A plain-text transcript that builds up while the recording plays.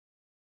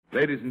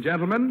Ladies and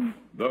gentlemen,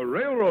 the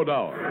Railroad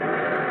Hour.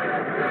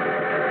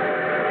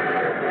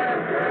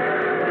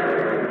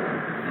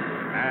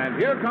 And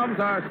here comes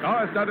our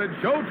star-studded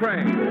show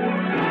train.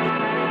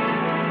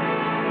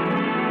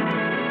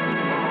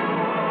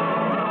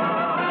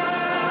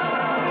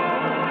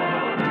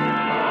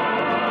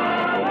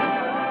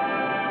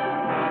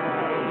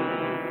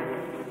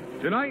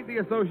 Tonight, the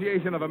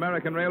Association of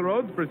American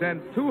Railroads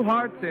presents Two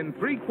Hearts in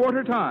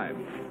Three-Quarter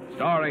Time,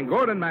 starring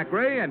Gordon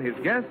MacRae and his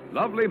guest,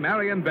 lovely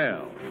Marion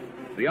Bell.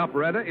 The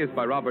operetta is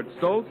by Robert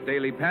Stoltz,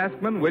 Daley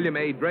Paskman, William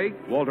A. Drake,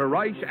 Walter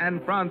Reich,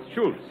 and Franz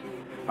Schultz.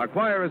 Our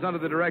choir is under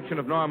the direction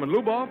of Norman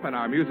Luboff, and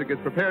our music is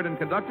prepared and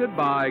conducted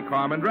by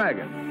Carmen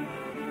Dragon.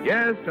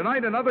 Yes,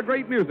 tonight another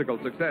great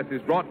musical success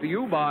is brought to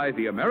you by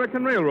the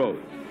American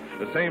Railroads.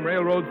 The same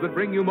railroads that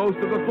bring you most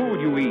of the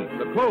food you eat,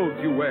 the clothes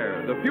you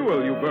wear, the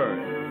fuel you burn,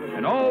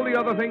 and all the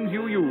other things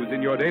you use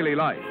in your daily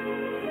life.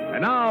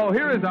 And now,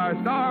 here is our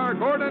star,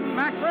 Gordon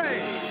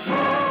MacRae.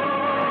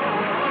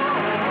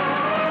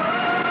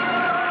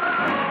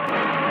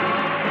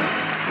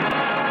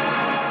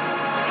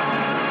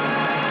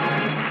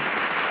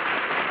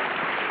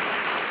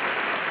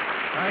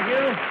 Thank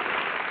you.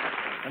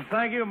 And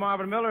thank you,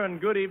 Marvin Miller, and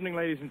good evening,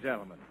 ladies and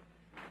gentlemen.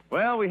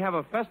 Well, we have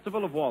a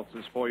festival of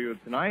waltzes for you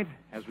tonight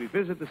as we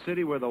visit the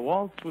city where the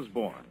waltz was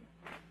born.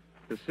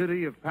 The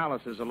city of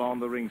palaces along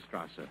the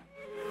Ringstrasse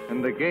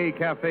and the gay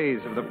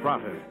cafes of the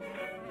Prater.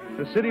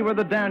 The city where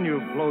the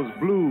Danube flows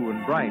blue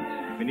and bright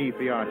beneath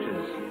the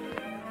arches,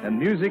 and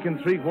music in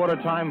three-quarter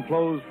time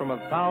flows from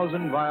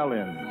 1,000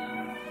 violins.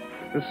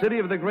 The city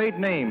of the great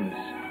names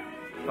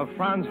of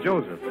Franz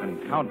Joseph and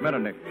Count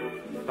Metternich,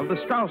 of the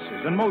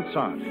Strausses and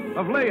Mozart,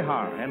 of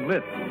Lehar and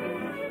Liszt.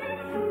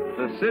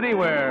 The city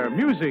where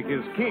music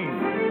is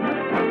king.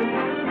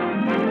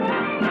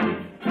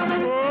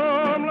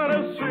 Let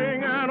us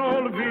sing an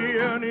old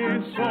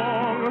Viennese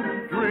song,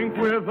 drink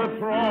with the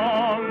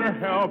throng,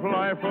 help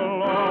life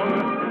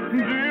along.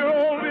 Dear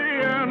old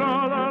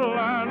Vienna, the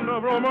land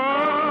of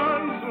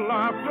romance,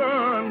 laughter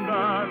and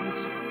dance,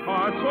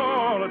 hearts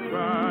all a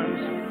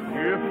trance.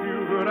 If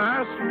you could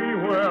ask me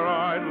where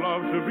I'd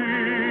love to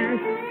be,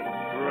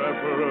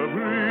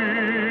 preferably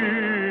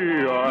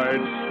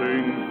I'd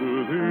sing to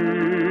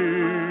thee.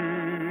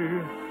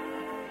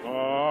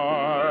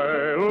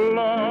 I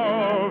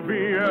love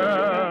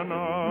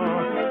Vienna.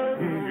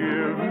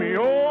 Give me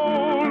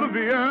old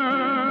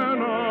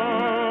Vienna,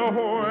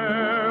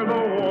 where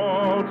the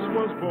waltz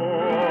was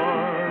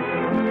born,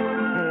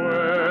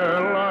 where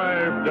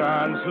life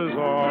dances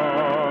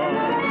on.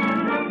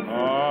 I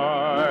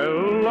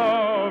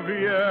love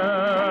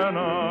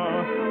Vienna.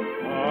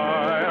 I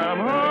am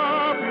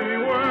happy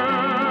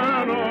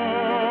when a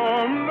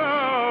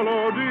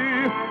melody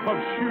of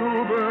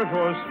Schubert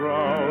or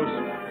Strauss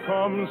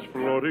comes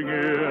floating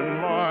in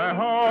my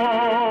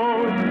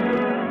house.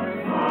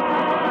 I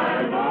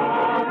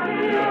love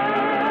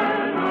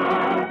Vienna,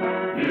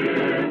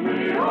 give me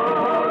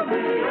old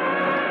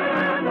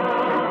Vienna,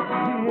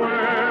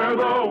 where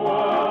the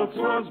waltz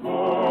was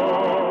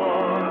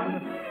born,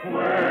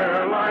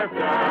 where life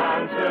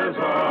dances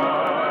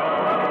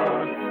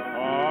on. I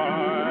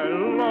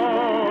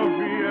love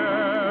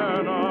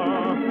Vienna,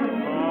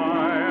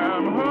 I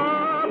am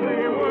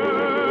happy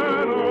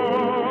when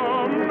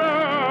a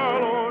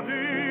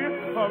melody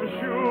of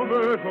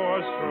Schubert or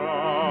Strauss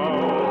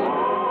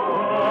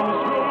comes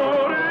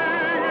floating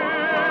in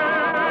my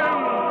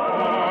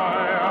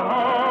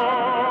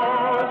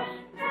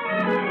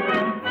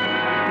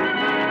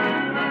house.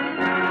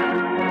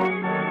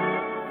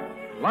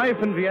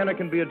 Life in Vienna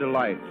can be a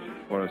delight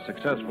for a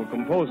successful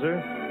composer.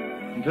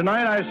 And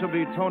tonight I shall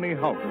be Tony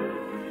Hofer.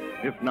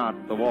 If not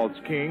the waltz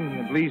king,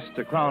 at least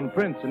a crown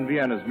prince in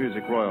Vienna's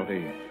music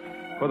royalty.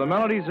 For the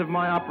melodies of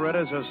my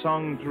operettas are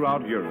sung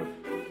throughout Europe.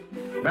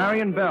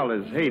 Marion Bell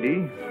is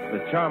Haydée, the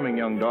charming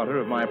young daughter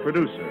of my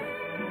producer.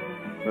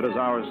 But as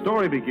our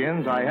story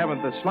begins, I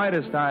haven't the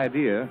slightest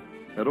idea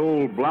that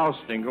old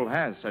Blaustingle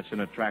has such an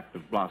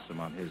attractive blossom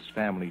on his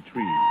family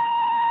tree.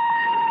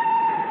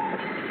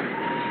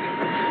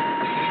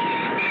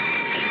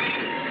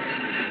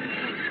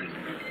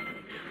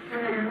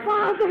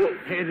 Father.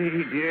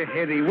 Hetty, dear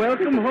Hetty,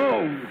 welcome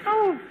home.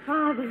 Oh,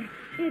 Father,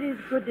 it is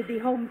good to be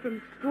home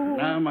from school.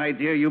 Now, my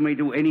dear, you may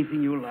do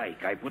anything you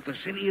like. I put the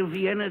city of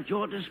Vienna at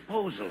your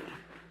disposal.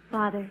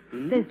 Father,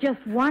 there's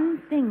just one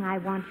thing I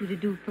want you to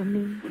do for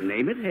me.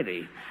 Name it,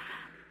 Hetty.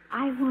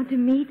 I want to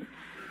meet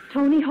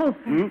Tony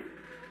Hofer.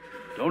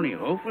 Tony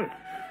Hofer?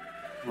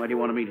 Why do you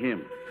want to meet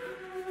him?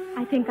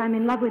 I think I'm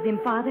in love with him,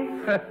 Father.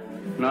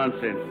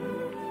 Nonsense.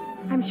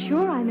 I'm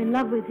sure I'm in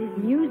love with his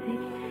music.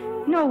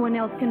 No one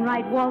else can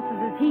write waltzes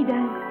as he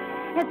does.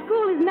 At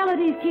school, his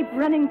melodies keep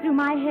running through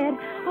my head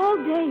all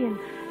day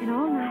and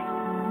all night.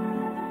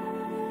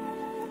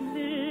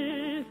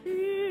 This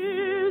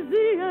is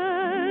the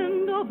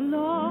end of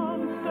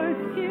love's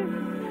first kiss.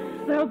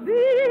 There'll be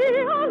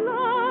a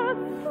last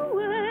to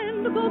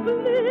end the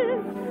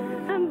bliss.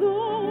 And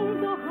though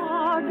the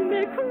heart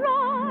may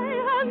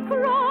cry and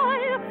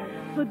cry,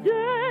 the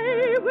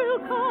day will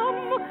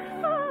come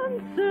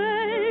and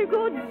say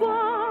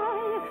goodbye.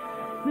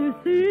 This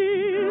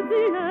is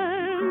the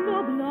end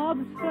of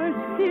love's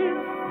first kiss.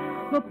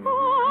 The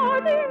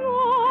parting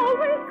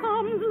always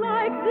comes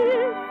like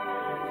this.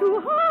 To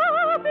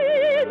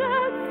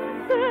happiness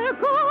there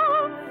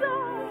comes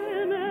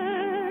an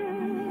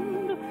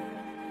end.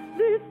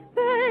 This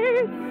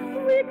fate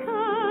we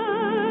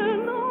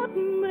cannot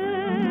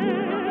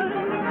mend.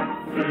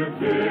 This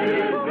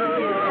is the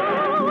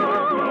end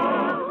of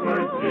love's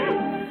first kiss.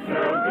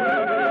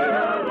 There'll be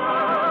a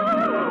last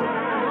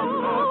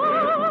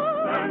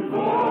and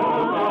for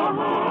the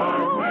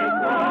heart may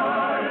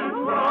cry and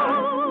cry.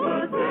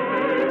 The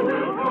day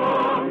will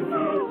come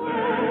to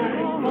say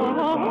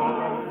goodbye.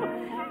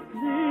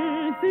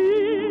 This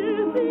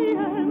is the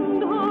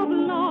end of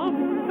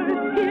love's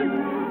first kiss.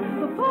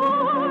 The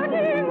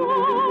parting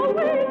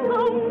always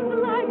comes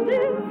like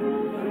this.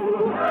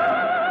 To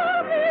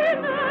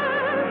happiness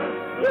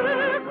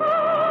there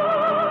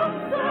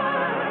comes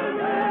an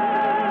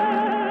end.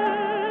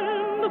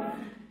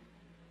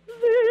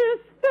 This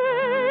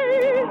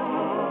fate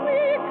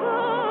we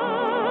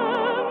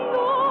cannot mend.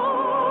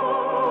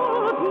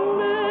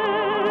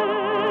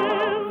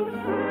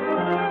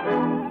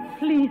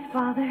 Please,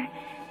 Father,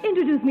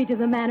 introduce me to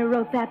the man who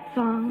wrote that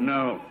song.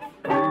 No.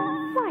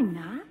 Why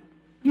not?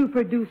 You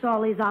produce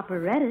all his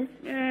operettas.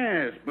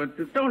 Yes, but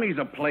Tony's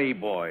a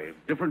playboy.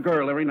 Different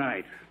girl every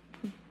night.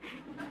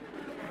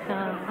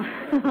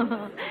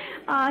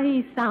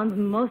 He sounds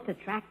most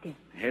attractive.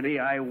 Hetty,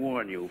 I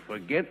warn you,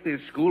 forget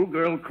this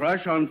schoolgirl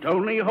crush on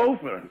Tony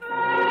Hofer.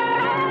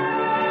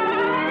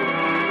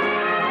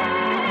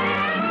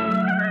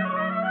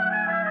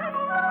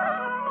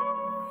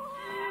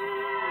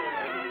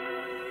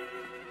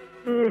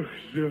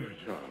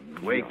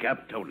 Wake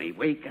up, Tony.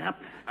 Wake up.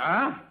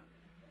 Huh?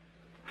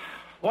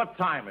 What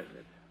time is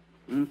it?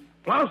 Hmm?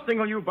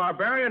 Bloustingle, you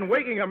barbarian,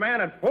 waking a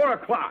man at 4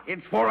 o'clock.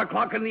 It's 4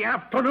 o'clock in the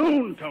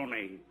afternoon,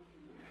 Tony.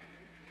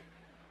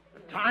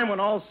 The time when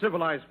all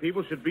civilized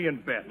people should be in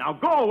bed. Now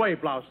go away,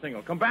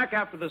 Bloustingle. Come back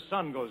after the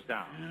sun goes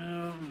down.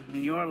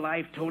 In your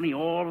life, Tony,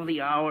 all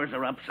the hours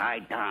are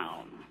upside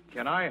down.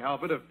 Can I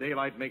help it if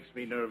daylight makes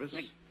me nervous?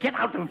 Get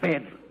out of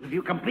bed. Have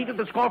you completed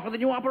the score for the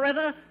new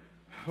operetta?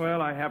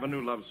 Well, I have a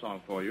new love song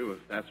for you,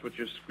 if that's what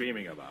you're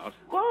screaming about.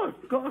 Good,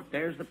 good.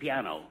 There's the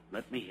piano.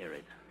 Let me hear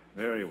it.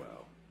 Very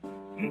well.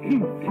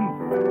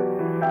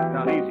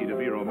 Not easy to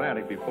be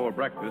romantic before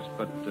breakfast,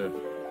 but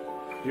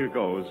here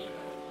goes.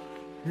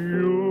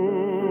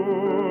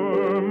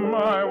 You're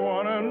my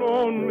one and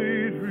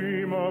only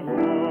dream of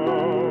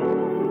love.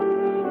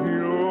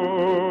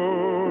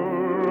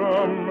 You're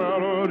a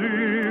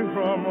melody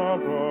from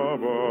up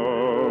above.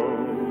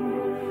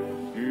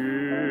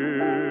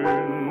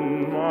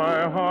 In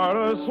my heart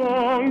a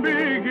song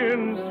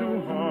begins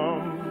to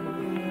hum.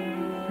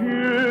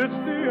 It's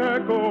the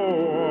echo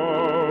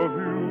of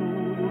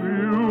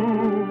you,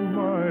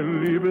 my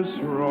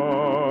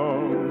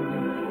Liebesraum.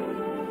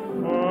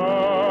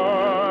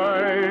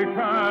 I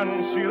can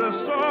see the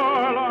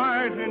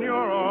starlight in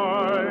your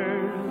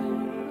eyes.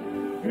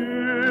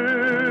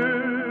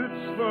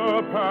 It's the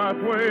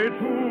pathway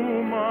to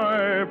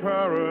my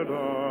paradise.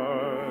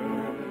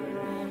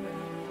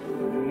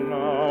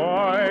 Now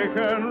I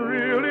can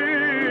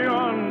really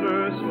understand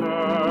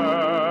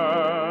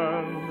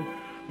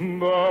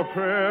the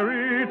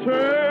fairy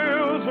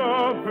tales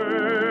of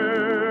fairyland.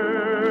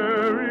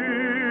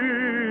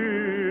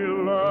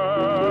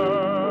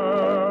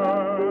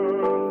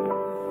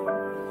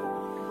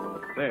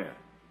 There.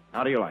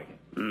 How do you like it?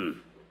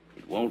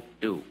 It won't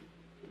do.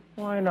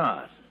 Why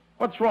not?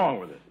 What's wrong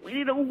with it? We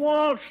need a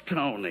waltz,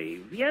 Tony.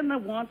 Vienna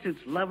wants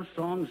its love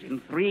songs in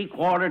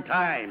 3/4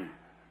 time.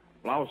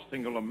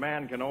 Bloustingle, a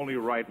man can only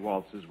write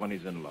waltzes when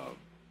he's in love.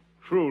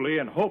 Truly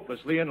and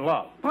hopelessly in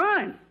love.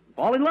 Fine.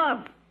 Fall in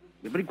love.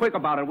 You're pretty quick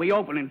about it. We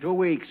open in 2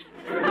 weeks.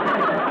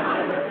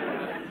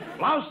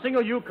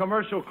 Bloustingle, you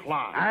commercial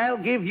clown. I'll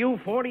give you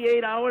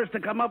 48 hours to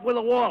come up with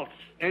a waltz.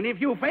 And if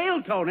you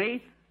fail,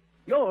 Tony,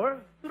 you're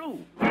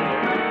through.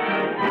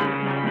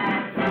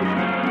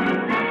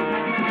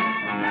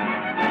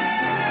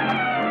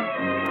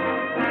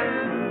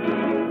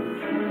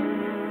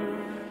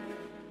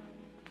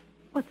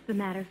 What's the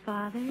matter,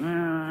 Father?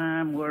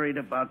 I'm worried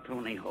about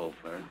Tony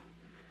Hofer.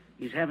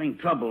 He's having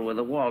trouble with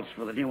the waltz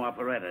for the new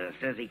operetta.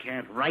 Says he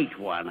can't write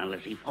one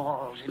unless he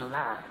falls in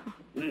love.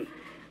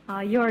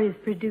 You're his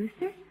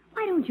producer.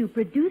 Why don't you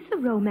produce a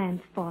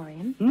romance for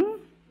him?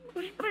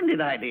 A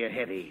splendid idea,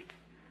 Hetty.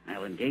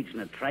 I'll engage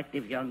an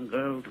attractive young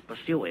girl to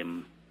pursue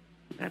him.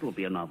 That will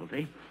be a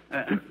novelty.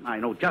 I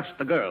know just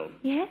the girl.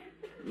 Yes?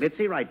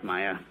 Mitzi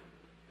Reitmeyer.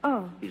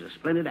 Oh. She's a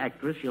splendid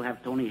actress. She'll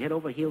have Tony head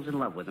over heels in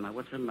love with her. Now,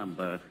 what's her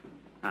number?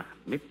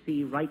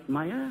 Mitzi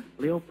Reitmeyer,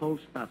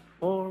 Leopoldstadt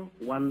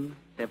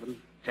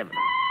 4177.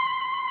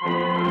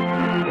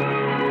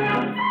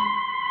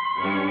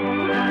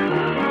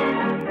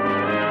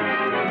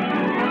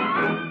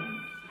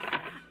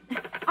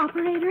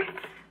 Operator,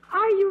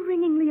 are you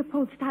ringing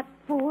Leopoldstadt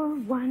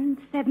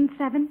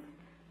 4177?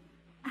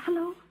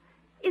 Hello?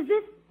 Is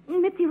this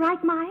Mitzi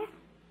Reitmeyer?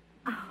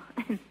 Oh,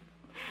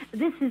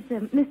 this is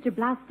Mr.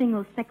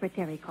 Bloustingle's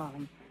secretary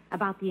calling.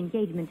 about the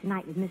engagement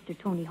tonight with Mr.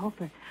 Tony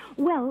Hopper.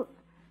 Well,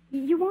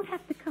 you won't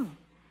have to come.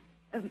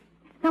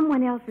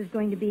 Someone else is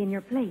going to be in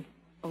your place.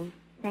 Oh,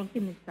 thank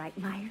you, Miss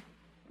Breitmeyer.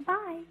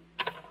 Bye.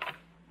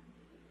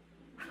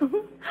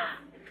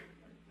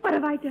 What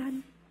have I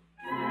done?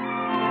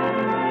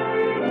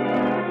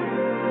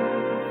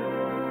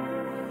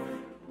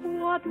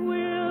 What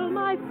will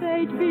my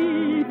fate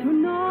be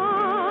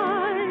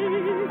tonight?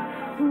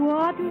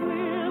 What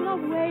will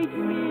await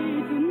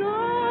me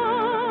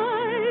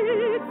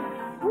tonight?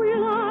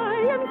 Will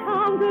I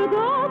encounter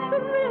the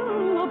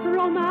thrill of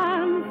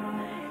romance?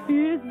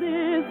 Is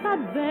this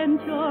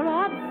adventure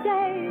a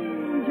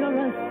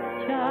dangerous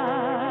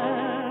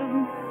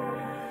chance?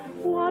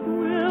 What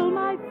will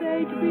my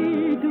fate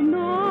be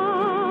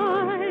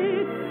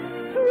tonight?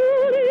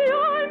 Truly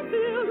I'm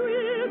filled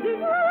with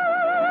desire.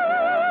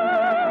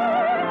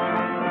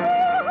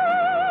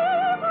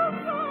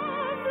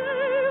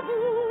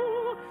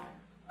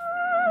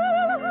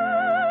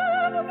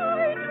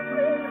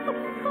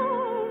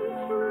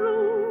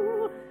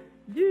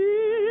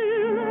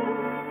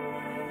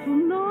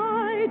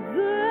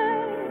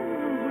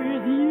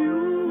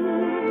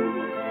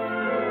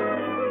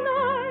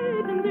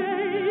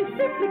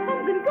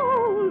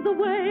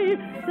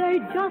 They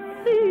just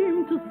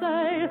seem to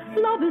say,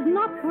 love is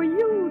not for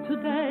you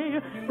today.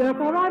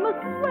 Therefore I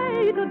must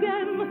wait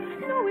again,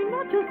 knowing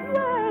not just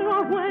where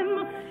or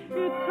when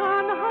it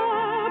can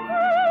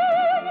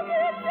happen.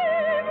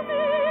 Believe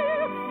me,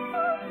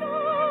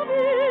 love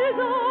is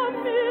a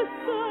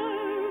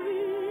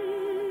mystery.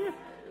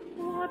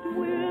 What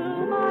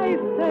will my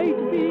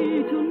fate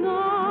be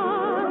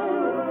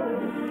tonight?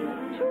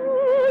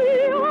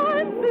 Truly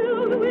I'm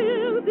filled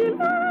with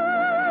delight.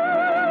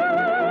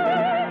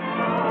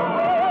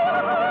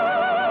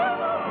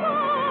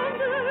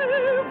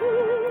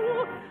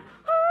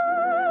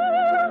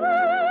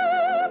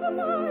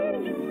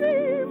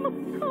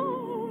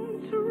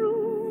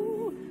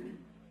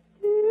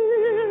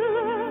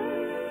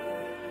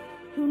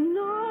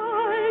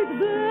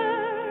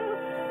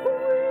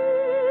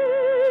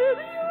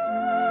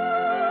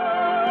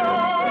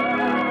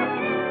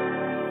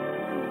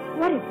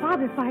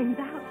 Father finds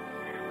out,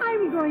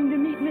 I'm going to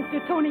meet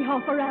Mr. Tony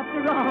Hopper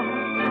after all.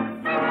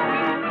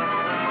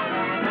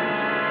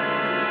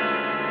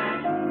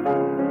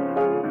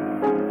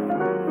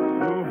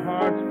 Two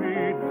hearts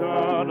beat,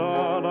 da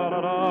da da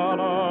da da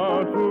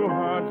da. Two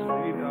hearts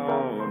beat.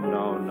 Oh,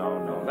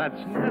 no.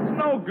 That's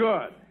no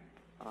good.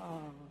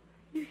 Oh,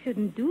 you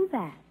shouldn't do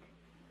that.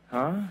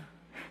 Huh?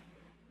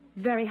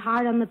 Very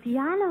hard on the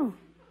piano.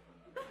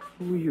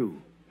 Who are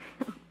you?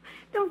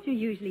 Don't you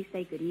usually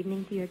say good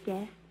evening to your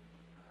guests?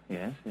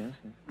 Yes.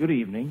 Good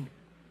evening.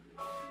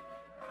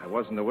 I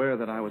wasn't aware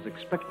that I was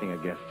expecting a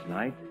guest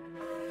tonight.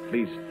 At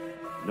least,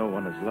 no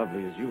one as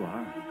lovely as you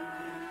are.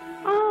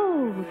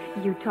 Oh,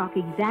 you talk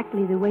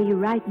exactly the way you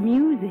write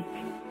music.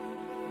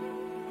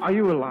 Are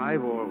you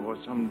alive or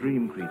some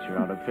dream creature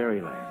out of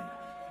fairyland?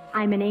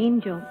 I'm an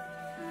angel.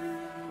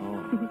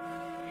 Oh.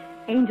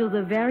 Angels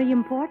are very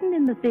important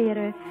in the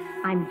theater,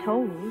 I'm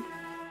told.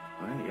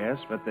 Well, yes,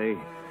 but they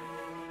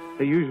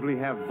usually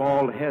have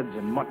bald heads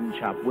and mutton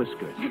chop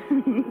whiskers.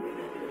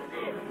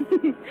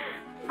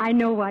 I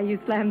know why you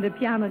slammed the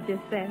piano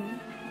just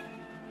then.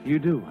 You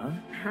do, huh?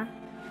 Huh?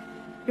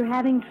 You're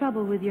having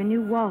trouble with your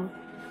new waltz.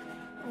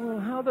 Well,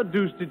 how the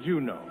deuce did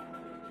you know?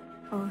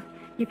 Oh,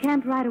 you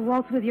can't write a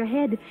waltz with your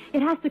head.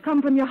 It has to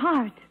come from your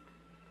heart.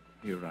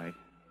 You're right.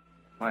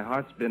 My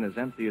heart's been as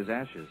empty as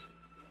ashes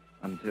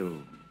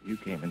until you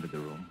came into the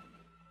room.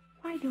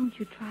 Why don't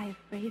you try a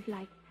phrase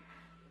like,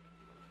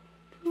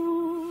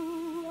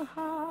 two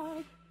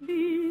hearts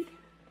beat,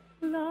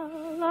 la,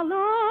 la,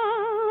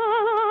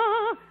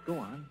 la. Go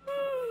on.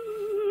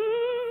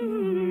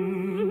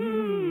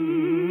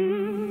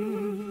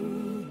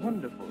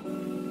 Wonderful.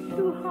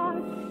 Two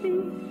hearts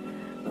beat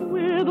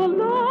with a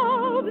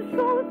love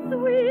so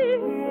sweet.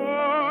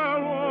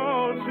 While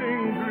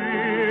waltzing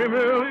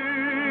dreamily.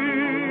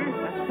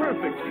 That's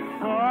perfect.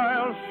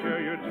 I'll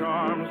share your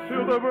charms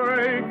till the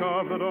break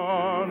of the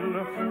dawn.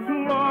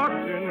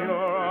 Locked in your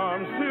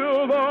arms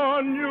till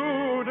the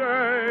new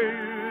day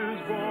is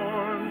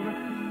born.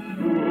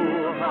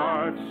 Two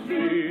hearts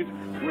beat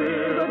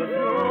with a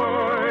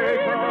joy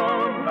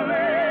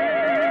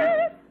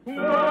complete.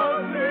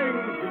 Waltzing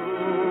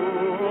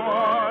through a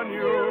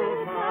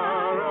new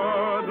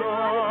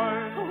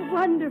paradise. Oh,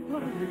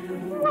 wonderful,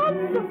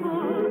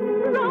 wonderful,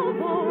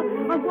 bravo,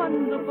 a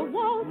wonderful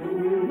waltz,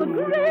 the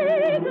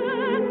greatest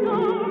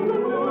of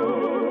them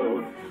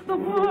all. The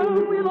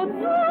world will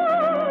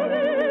adore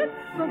it,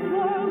 the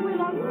world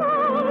will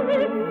love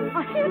it,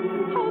 a hit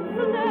of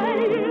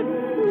play it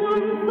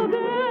once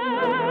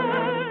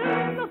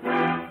again.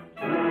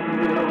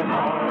 Two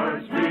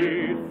hearts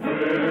beat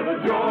with a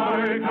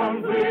joy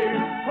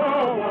complete.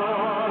 Oh,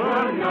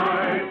 what a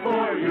night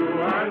for you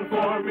and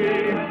for me.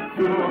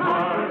 Two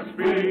hearts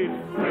beat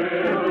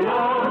with a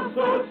love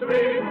so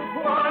sweet.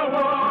 While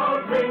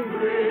waltzing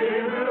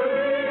dreamily.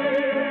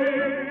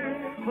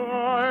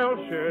 I'll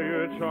share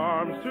your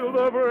charms till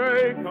the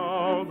break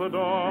of the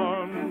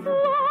dawn.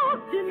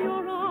 Locked in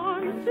your arms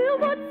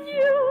till the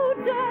new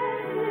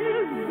day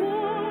is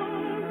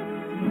born.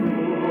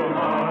 Two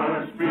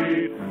hearts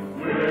beat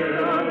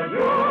with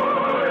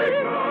joy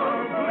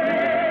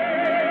complete,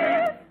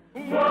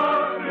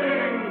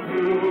 wanting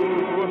to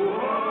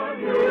a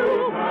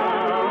new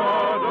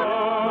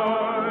paradise.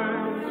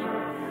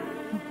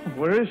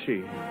 Where is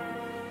she?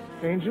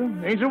 Angel?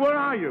 Angel, where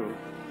are you?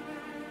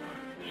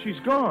 She's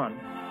gone.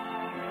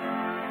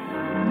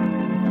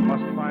 I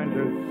must find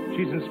her.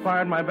 She's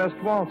inspired my best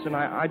waltz, and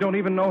I don't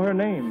even know her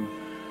name.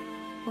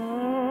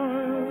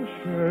 I'll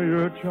share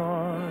your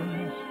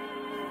charms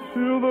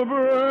till the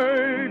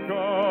break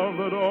of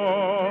the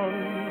dawn,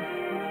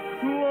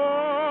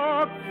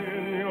 locked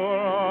in your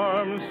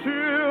arms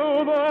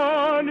till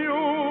the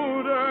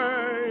new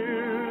day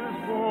is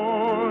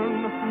born.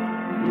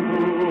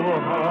 Two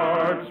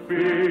hearts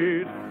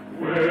beat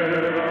with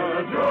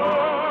a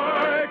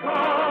joy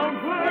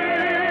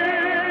complete,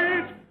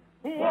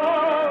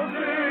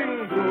 waltzing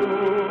to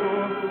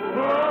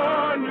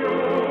a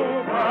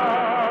new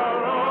paradise.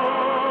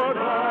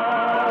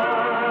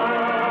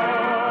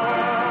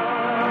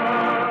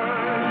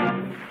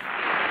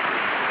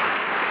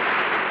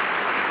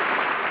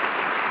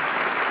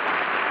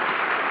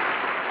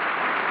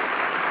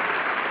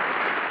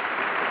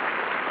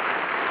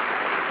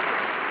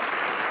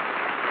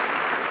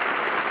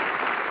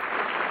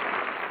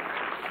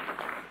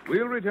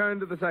 We'll return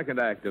to the second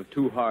act of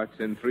Two Hearts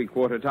in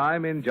Three-Quarter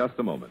Time in just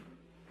a moment.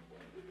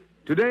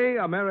 Today,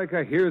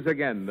 America hears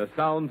again the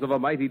sounds of a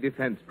mighty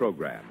defense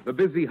program, the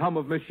busy hum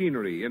of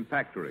machinery in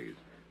factories,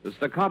 the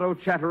staccato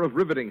chatter of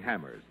riveting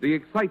hammers, the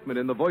excitement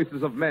in the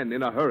voices of men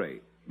in a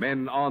hurry,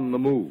 men on the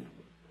move.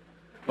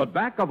 But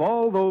back of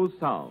all those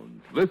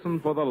sounds, listen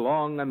for the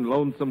long and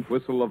lonesome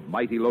whistle of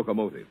mighty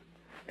locomotives,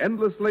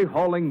 endlessly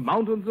hauling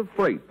mountains of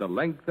freight the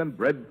length and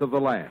breadth of the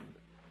land.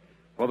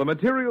 For the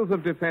materials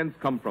of defense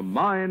come from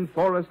mine,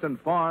 forest, and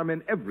farm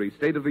in every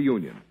state of the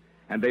Union,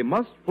 and they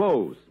must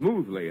flow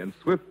smoothly and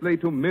swiftly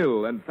to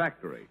mill and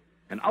factory,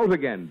 and out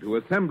again to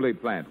assembly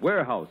plant,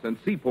 warehouse, and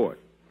seaport.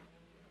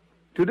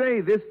 Today,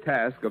 this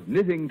task of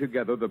knitting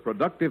together the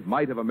productive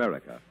might of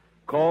America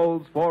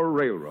calls for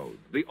railroads,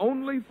 the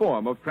only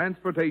form of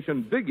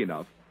transportation big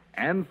enough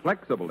and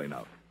flexible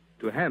enough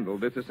to handle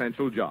this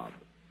essential job.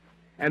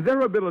 And their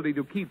ability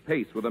to keep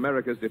pace with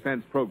America's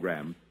defense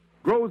program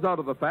grows out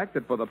of the fact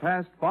that for the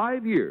past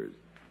 5 years,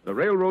 the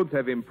railroads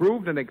have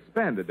improved and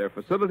expanded their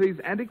facilities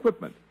and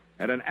equipment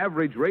at an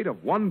average rate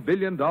of $1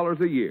 billion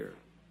a year.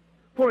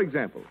 For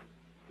example,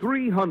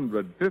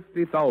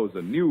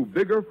 350,000 new,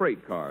 bigger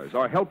freight cars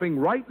are helping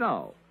right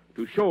now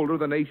to shoulder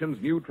the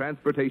nation's new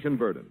transportation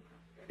burden.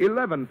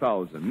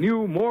 11,000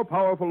 new, more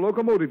powerful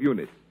locomotive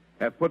units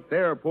have put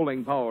their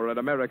pulling power at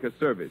America's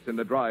service in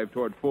the drive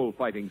toward full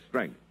fighting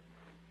strength.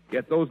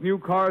 Yet those new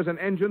cars and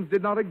engines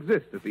did not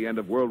exist at the end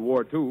of World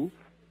War II.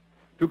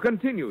 To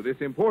continue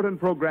this important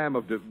program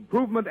of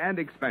improvement and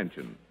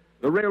expansion,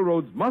 the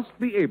railroads must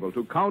be able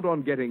to count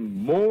on getting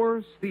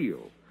more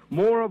steel,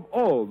 more of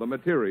all the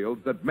materials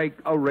that make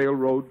a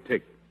railroad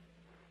tick.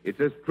 It's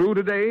as true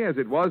today as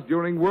it was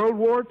during World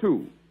War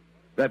II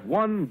that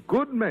one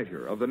good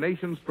measure of the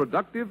nation's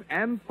productive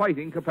and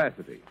fighting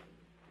capacity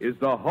is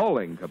the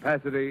hauling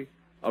capacity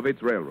of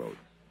its railroads.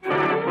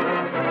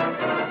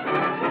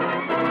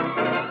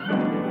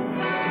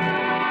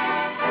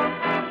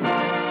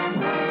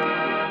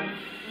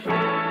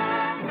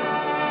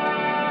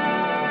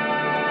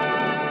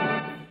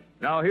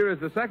 Now, here is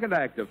the second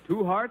act of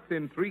Two Hearts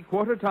in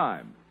Three-Quarter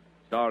Time,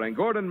 starring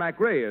Gordon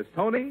MacRae as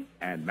Tony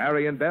and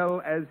Marion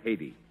Bell as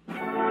Haydee.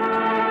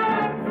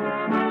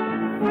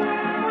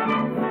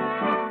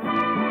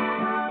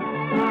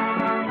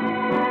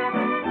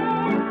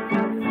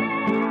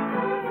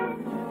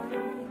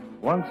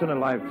 Once in a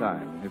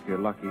lifetime, if you're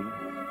lucky,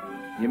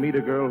 you meet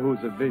a girl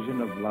who's a vision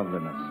of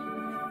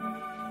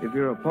loveliness. If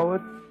you're a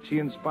poet, she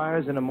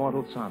inspires an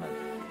immortal sonnet.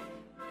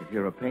 If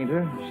you're a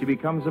painter, she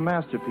becomes a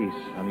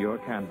masterpiece on your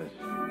canvas.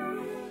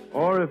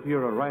 Or if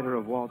you're a writer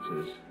of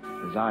waltzes,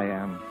 as I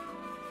am,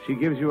 she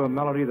gives you a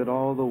melody that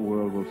all the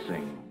world will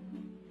sing.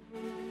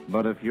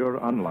 But if you're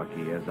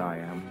unlucky, as I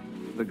am,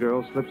 the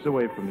girl slips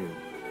away from you,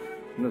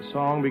 and the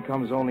song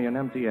becomes only an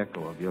empty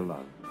echo of your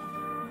love.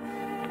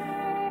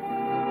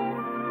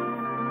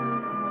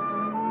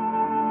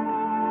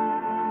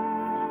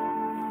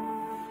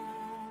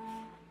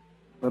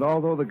 But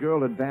although the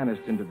girl had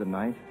vanished into the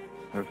night,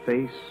 her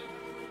face,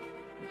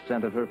 the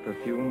scent of her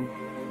perfume,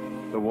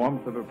 the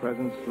warmth of her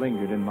presence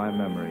lingered in my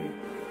memory.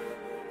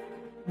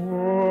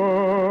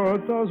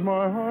 What does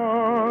my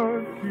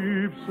heart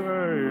keep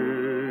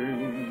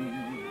saying?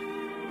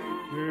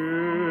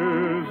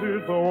 Is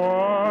it the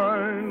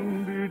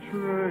wine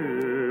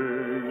betraying?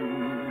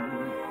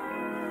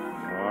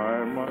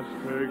 I must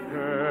take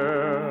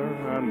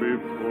care and be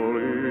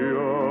fully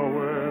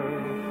aware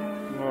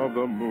of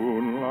the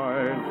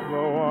moonlight,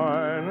 the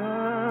wine,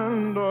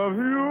 and of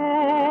you.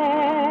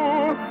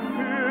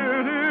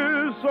 It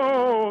is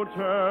so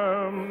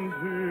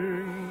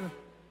tempting.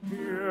 Yes,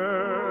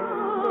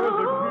 there's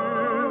a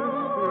kiss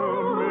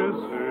still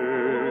missing.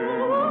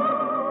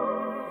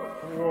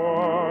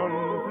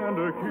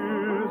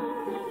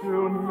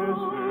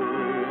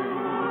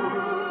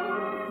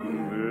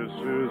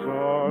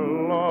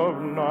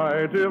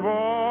 quite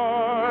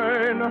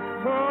divine,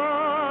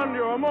 and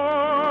you're mine,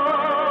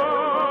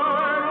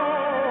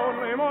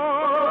 only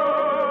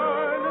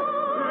mine,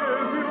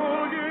 if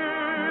you'll give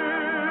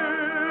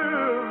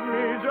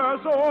me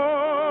just one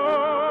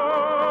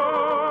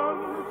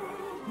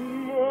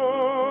moment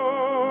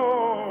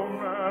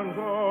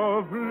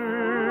of bliss.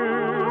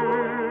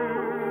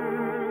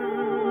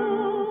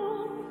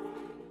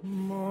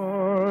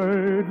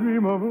 My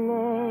dream of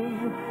love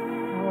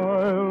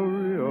I'll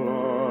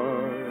realize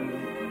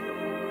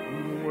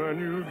when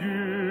you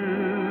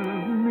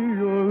give me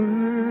your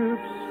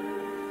lips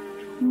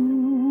to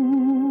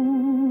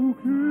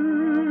kiss.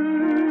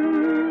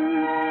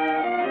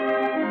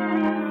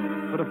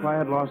 But if I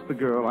had lost the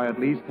girl, I at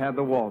least had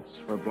the waltz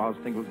for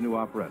Blaustingel's new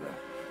operetta.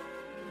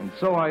 And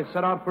so I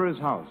set out for his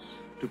house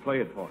to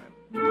play it for him.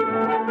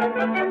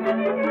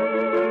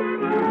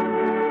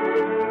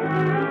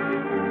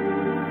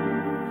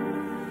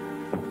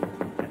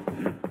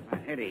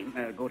 Hetty,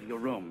 go to your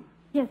room.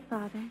 Yes,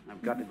 Father.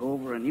 I've got to go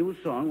over a new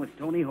song with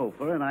Tony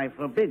Hofer, and I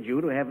forbid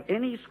you to have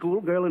any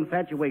schoolgirl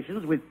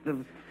infatuations with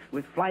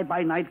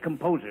fly-by-night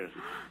composers.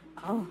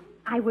 Oh,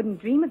 I wouldn't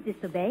dream of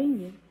disobeying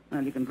you.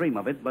 Well, you can dream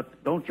of it,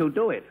 but don't you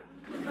do it.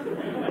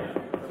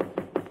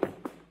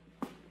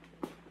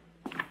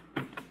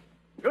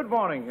 Good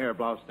morning, Herr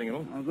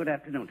Blaustingel. Oh, good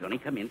afternoon, Tony.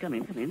 Come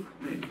in.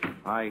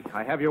 I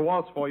have your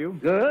waltz for you.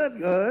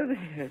 Good.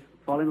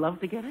 Fall in love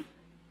together?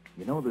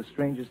 You know, the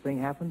strangest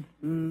thing happened?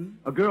 Hmm?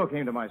 A girl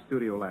came to my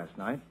studio last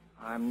night.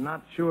 I'm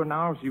not sure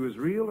now if she was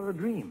real or a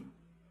dream.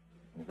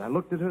 As I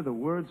looked at her, the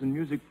words and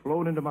music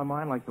flowed into my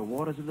mind like the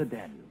waters of the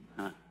Danube.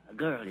 A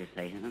girl, you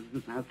say?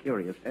 How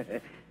curious.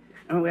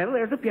 Well,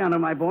 there's the piano,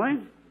 my boy.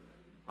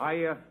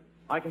 I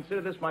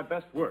consider this my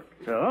best work.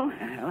 So,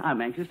 well,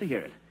 I'm anxious to hear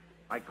it.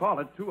 I call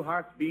it 2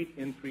 hearts beat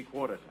in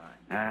 3/4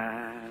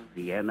 time.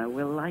 Vienna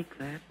will like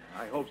that.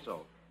 I hope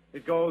so.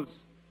 It goes...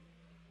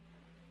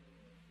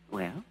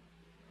 Well?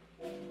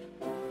 2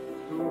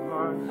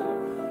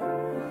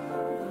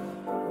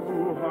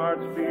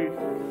 hearts beat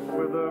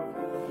with a...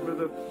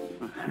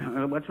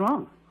 What's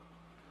wrong?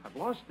 I've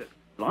lost it.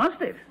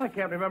 Lost it? I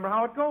can't remember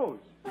how it goes.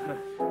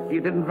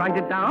 You didn't write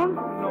it down?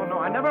 No,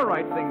 I never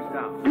write things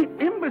down.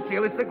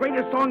 Imbecile, it's the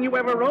greatest song you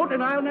ever wrote,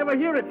 and I'll never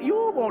hear it.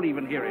 You won't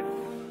even hear it.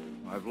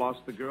 I've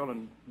lost the girl,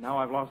 and now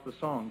I've lost the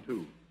song,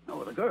 too.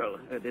 Oh, the girl.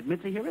 Did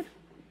Mitzi hear it?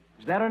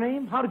 Is that her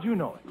name? How did you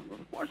know it?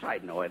 Of course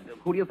I'd know it.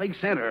 Who do you think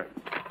sent her?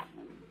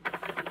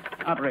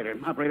 Operator,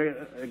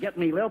 get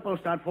me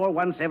Leopoldstadt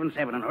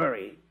 4177 and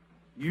hurry.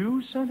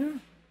 You sent her?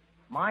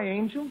 My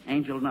angel?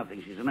 Angel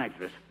nothing. She's an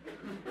actress.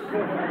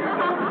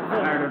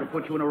 Hired her to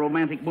put you in a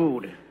romantic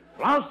mood.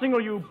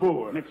 Blaustingel, you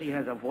boor. Mitzi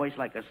has a voice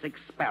like a sick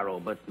sparrow,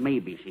 but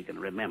maybe she can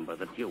remember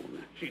the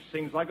tune. She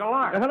sings like a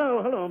lark.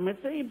 Hello,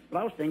 Mitzi.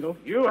 Blaustingel.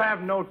 You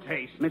have no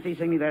taste. Mitzi,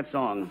 sing me that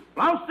song.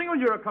 Blaustingel,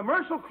 you're a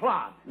commercial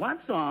clod. What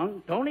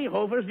song? Tony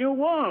Hofer's new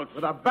waltz.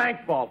 With a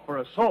bank vault for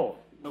a soul.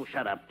 Oh,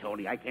 shut up,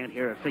 Tony. I can't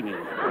hear her singing.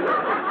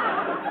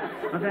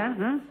 What's that,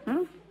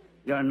 huh?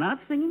 You're not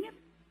singing it?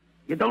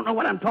 You don't know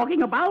what I'm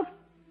talking about?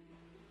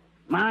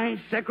 My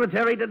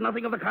secretary did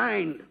nothing of the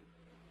kind.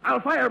 I'll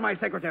fire my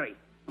secretary.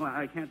 Well,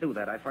 I can't do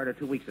that. I fired her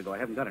 2 weeks ago. I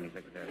haven't got any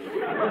secretary.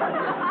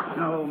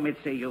 No,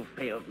 Mitzi, you've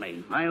failed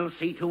me. I'll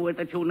see to it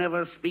that you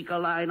never speak a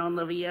line on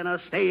the Vienna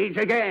stage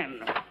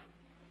again.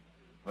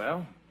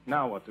 Well,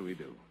 now what do we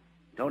do?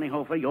 Tony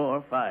Hofer,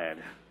 you're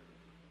fired.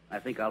 I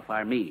think I'll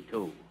fire me,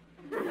 too.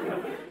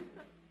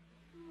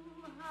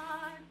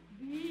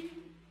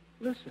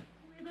 Listen.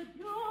 With a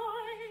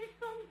joy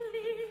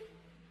complete.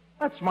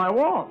 That's my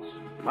waltz.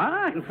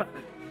 Fine.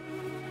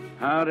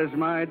 How does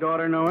my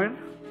daughter know it?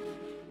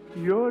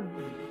 Your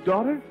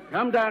daughter?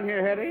 Come down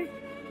here, Hetty.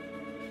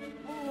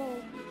 Oh,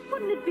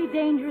 wouldn't it be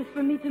dangerous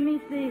for me to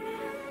meet the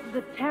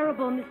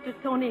terrible Mr.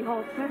 Tony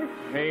Hofer?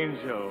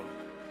 Angel,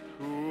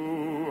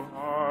 2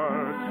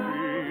 hearts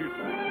beat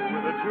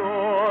with a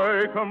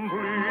joy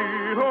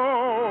complete.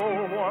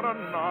 Oh, what a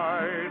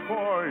night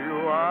for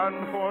you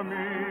and for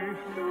me.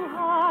 2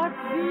 hearts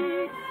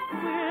beat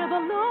with a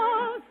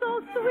love so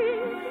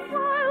sweet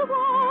while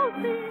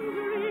waltzing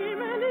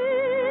dreamily.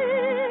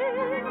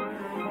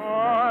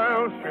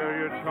 I'll share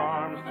your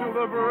charms till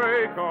the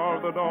break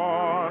of the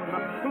dawn,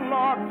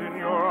 locked in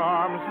your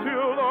arms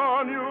till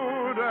the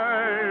new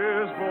day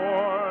is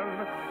born.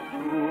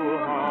 2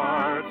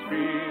 hearts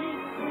beat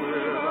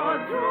with a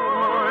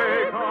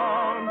joy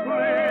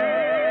complete,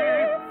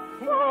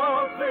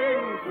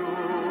 waltzing to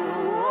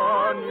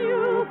a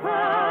new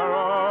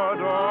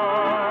paradise.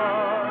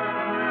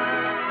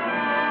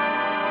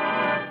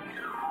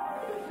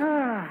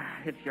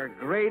 It's your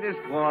greatest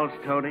waltz,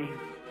 Tony.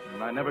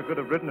 And I never could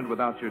have written it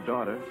without your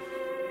daughter.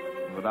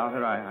 Without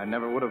her, I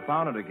never would have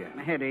found it again.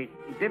 Hetty,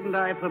 didn't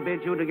I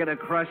forbid you to get a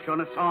crush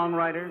on a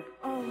songwriter?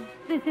 Oh,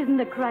 this isn't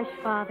a crush,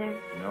 Father.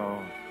 No,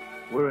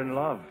 we're in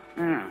love.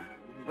 Yeah,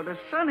 but a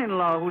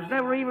son-in-law who's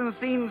never even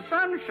seen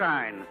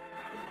sunshine.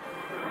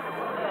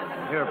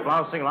 Here,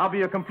 Blausingel, I'll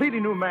be a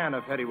completely new man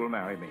if Hetty will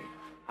marry me.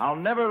 I'll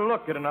never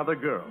look at another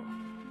girl.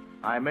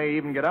 I may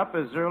even get up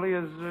as early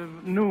as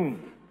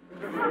noon.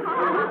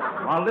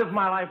 I'll live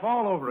my life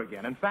all over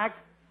again. In fact,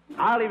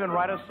 I'll even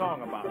write a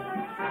song about it.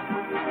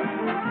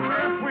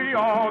 If we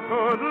all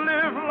could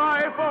live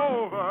life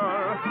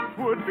over,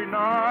 would be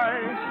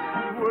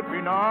nice, would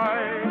be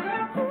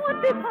nice.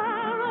 Would be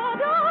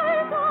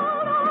paradise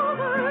all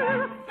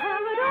over,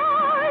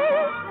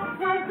 paradise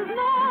twice as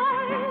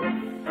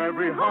nice.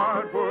 Every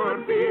heart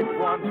would beat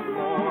once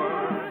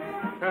more,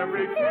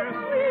 every kiss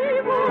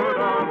we would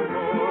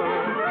adore.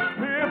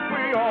 If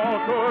we all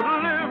could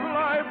live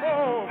life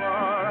over,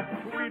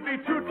 we'd be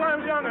 2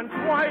 times young and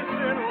twice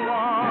in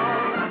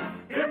love.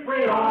 If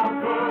we all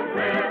could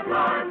live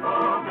life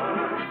over,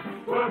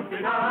 would be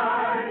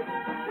nice,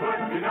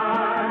 would be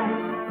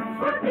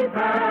nice, would be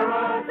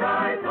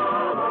paradise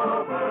all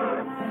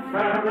over,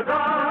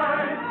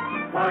 paradise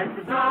twice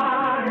as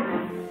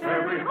nice.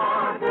 Every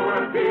heart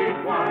would beat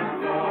once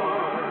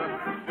more,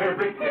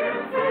 every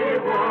kiss we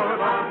would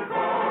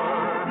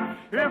encore.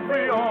 If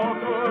we all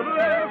could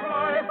live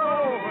life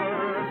over,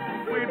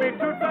 we'd be 2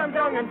 times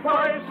young and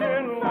twice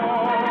in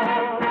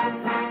love.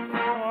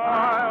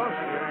 I'll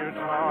share your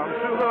charms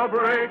till the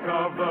break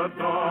of the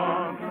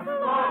dawn,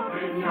 locked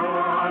in your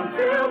arms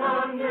till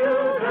a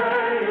new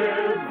day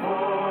is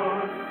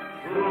born.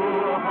 2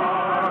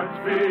 hearts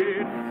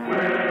beat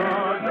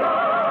with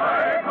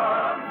joy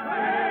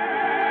complete,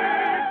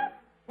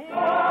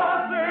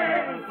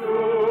 waltzing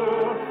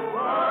through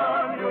a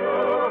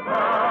new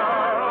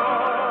paradise.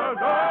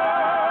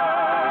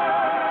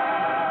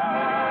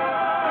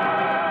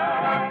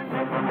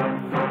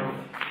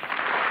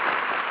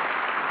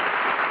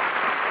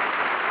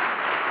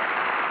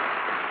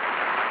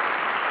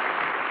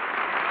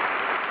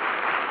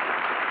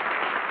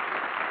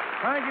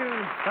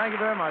 Thank you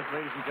very much,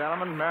 ladies and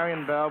gentlemen.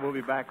 Marion Bell will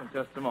be back in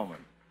just a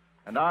moment.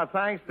 And our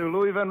thanks to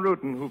Louis Van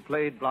Ruten, who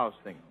played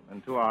Blousting,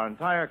 and to our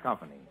entire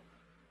company.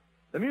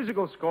 The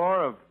musical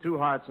score of 2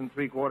 Hearts in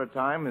 3/4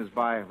 Time is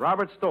by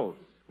Robert Stoltz,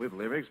 with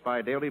lyrics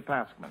by Daley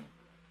Paskman.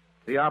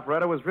 The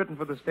operetta was written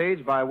for the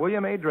stage by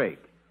William A.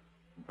 Drake,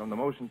 and from the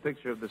motion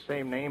picture of the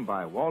same name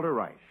by Walter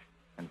Reich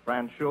and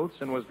Franz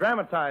Schultz, and was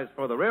dramatized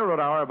for the Railroad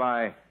Hour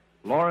by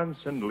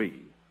Lawrence and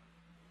Lee.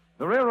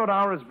 The Railroad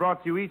Hour is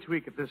brought to you each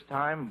week at this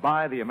time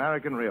by the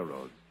American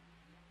Railroads.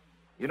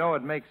 You know,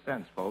 it makes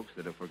sense, folks,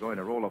 that if we're going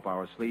to roll up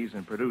our sleeves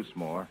and produce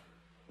more,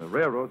 the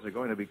railroads are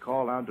going to be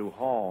called on to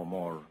haul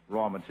more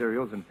raw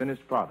materials and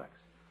finished products.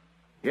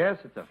 Yes,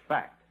 it's a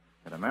fact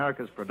that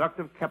America's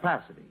productive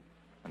capacity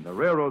and the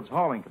railroad's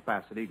hauling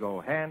capacity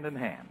go hand in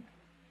hand.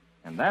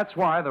 And that's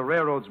why the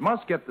railroads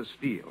must get the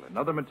steel and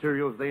other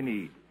materials they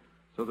need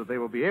so that they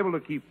will be able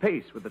to keep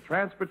pace with the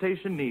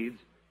transportation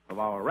needs of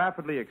our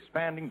rapidly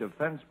expanding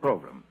defense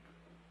program.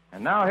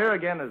 And now here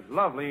again is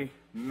lovely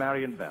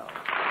Marion Bell.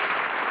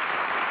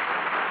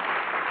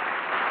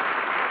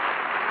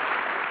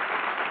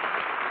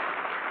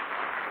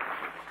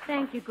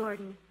 Thank you,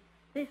 Gordon.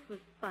 This was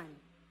fun.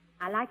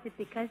 I liked it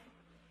because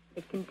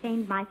it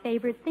contained my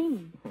favorite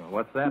theme. Well,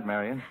 what's that,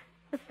 Marion?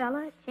 The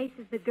fella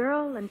chases the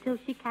girl until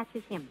she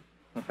catches him.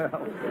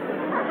 Well,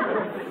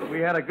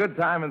 we had a good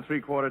time in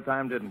 3/4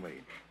 Time, didn't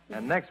we?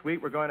 And next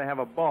week we're going to have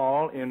a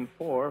ball in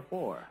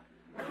 4/4.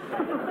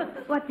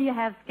 What do you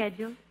have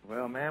scheduled?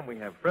 Well, ma'am, we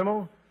have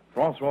Frimmel,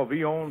 Francois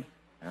Villon,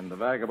 and the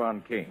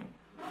Vagabond King.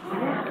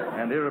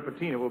 And Ira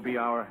Patina will be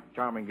our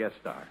charming guest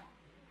star.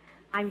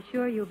 I'm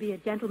sure you'll be a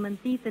gentleman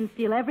thief and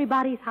steal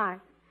everybody's heart.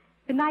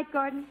 Good night,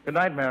 Gordon. Good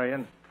night,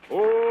 Marion. All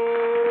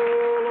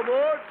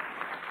aboard!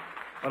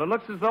 Well, it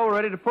looks as though we're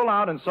ready to pull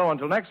out, and so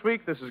until next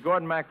week, this is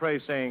Gordon MacRae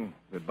saying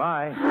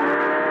goodbye.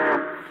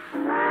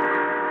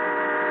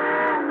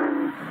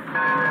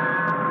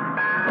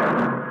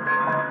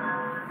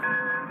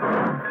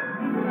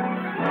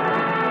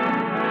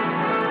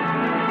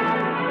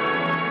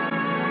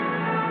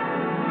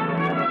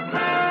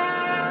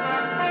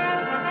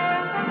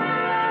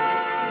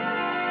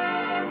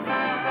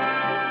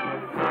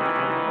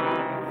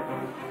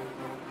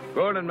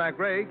 Gordon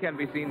MacRae can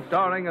be seen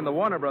starring in the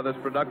Warner Brothers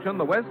production,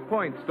 The West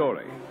Point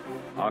Story.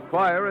 Our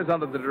choir is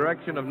under the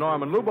direction of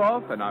Norman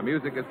Luboff, and our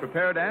music is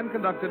prepared and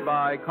conducted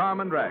by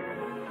Carmen Dragon.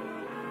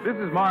 This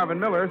is Marvin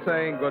Miller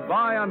saying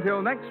goodbye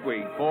until next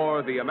week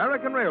for the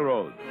American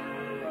Railroads.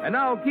 And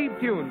now keep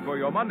tuned for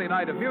your Monday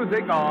night of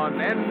music on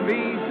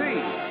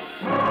NBC.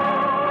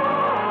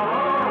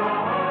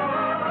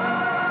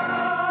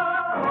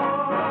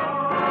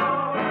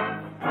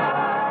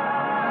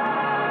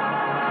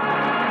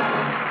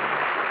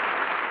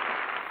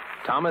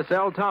 Thomas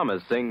L.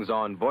 Thomas sings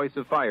on Voice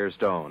of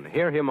Firestone.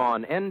 Hear him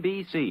on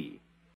NBC.